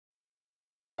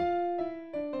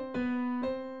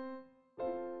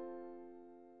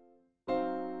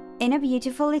In a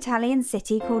beautiful Italian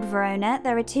city called Verona,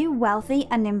 there are two wealthy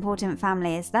and important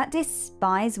families that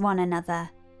despise one another: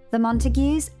 the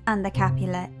Montagues and the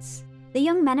Capulets. The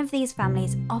young men of these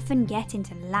families often get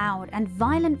into loud and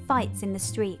violent fights in the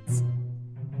streets.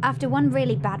 After one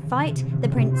really bad fight, the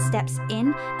prince steps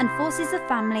in and forces the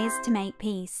families to make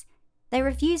peace. They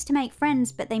refuse to make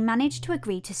friends, but they manage to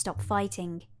agree to stop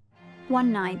fighting.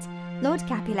 One night, Lord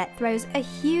Capulet throws a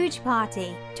huge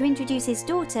party to introduce his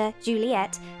daughter,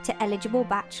 Juliet, to eligible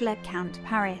bachelor Count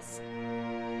Paris.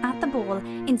 At the ball,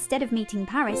 instead of meeting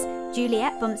Paris,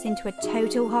 Juliet bumps into a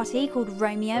total hottie called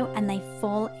Romeo and they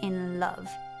fall in love.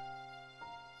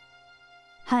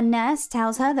 Her nurse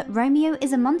tells her that Romeo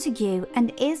is a Montague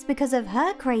and is, because of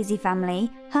her crazy family,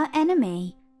 her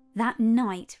enemy. That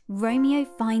night, Romeo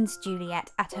finds Juliet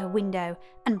at her window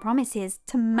and promises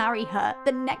to marry her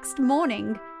the next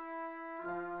morning.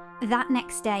 That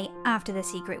next day, after the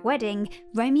secret wedding,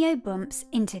 Romeo bumps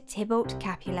into Tybalt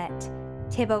Capulet.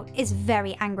 Tybalt is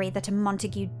very angry that a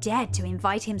Montague dared to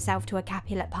invite himself to a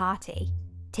Capulet party.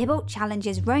 Tybalt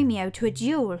challenges Romeo to a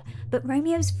duel, but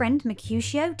Romeo's friend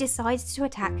Mercutio decides to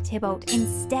attack Tybalt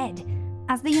instead.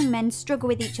 As the young men struggle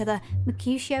with each other,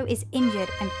 Mercutio is injured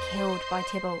and killed by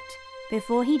Tybalt.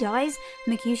 Before he dies,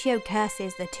 Mercutio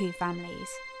curses the two families.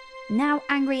 Now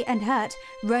angry and hurt,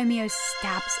 Romeo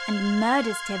stabs and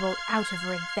murders Tybalt out of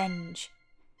revenge.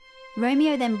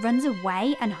 Romeo then runs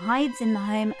away and hides in the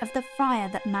home of the friar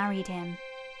that married him.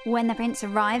 When the prince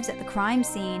arrives at the crime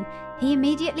scene, he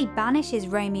immediately banishes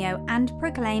Romeo and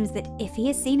proclaims that if he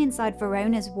is seen inside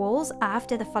Verona's walls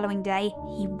after the following day,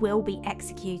 he will be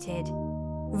executed.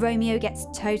 Romeo gets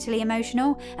totally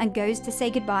emotional and goes to say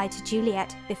goodbye to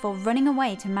Juliet before running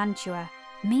away to Mantua.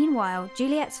 Meanwhile,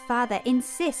 Juliet's father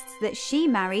insists that she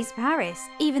marries Paris,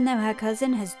 even though her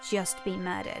cousin has just been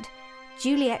murdered.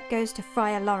 Juliet goes to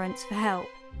Friar Lawrence for help.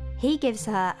 He gives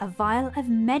her a vial of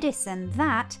medicine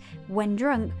that, when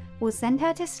drunk, will send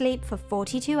her to sleep for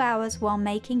 42 hours while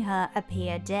making her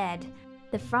appear dead.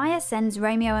 The friar sends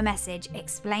Romeo a message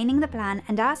explaining the plan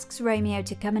and asks Romeo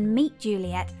to come and meet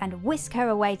Juliet and whisk her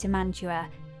away to Mantua.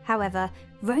 However,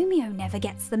 Romeo never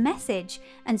gets the message,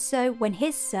 and so when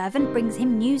his servant brings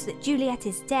him news that Juliet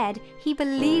is dead, he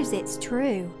believes it's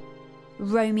true.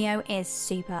 Romeo is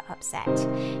super upset.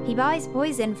 He buys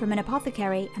poison from an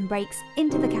apothecary and breaks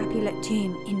into the Capulet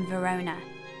tomb in Verona.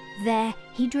 There,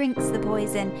 he drinks the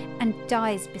poison and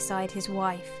dies beside his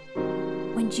wife.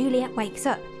 When Juliet wakes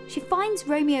up, she finds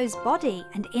Romeo's body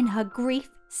and in her grief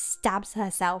stabs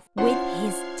herself with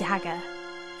his dagger.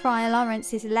 Friar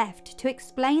Lawrence is left to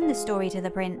explain the story to the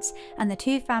prince, and the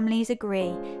two families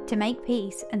agree to make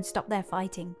peace and stop their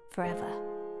fighting forever.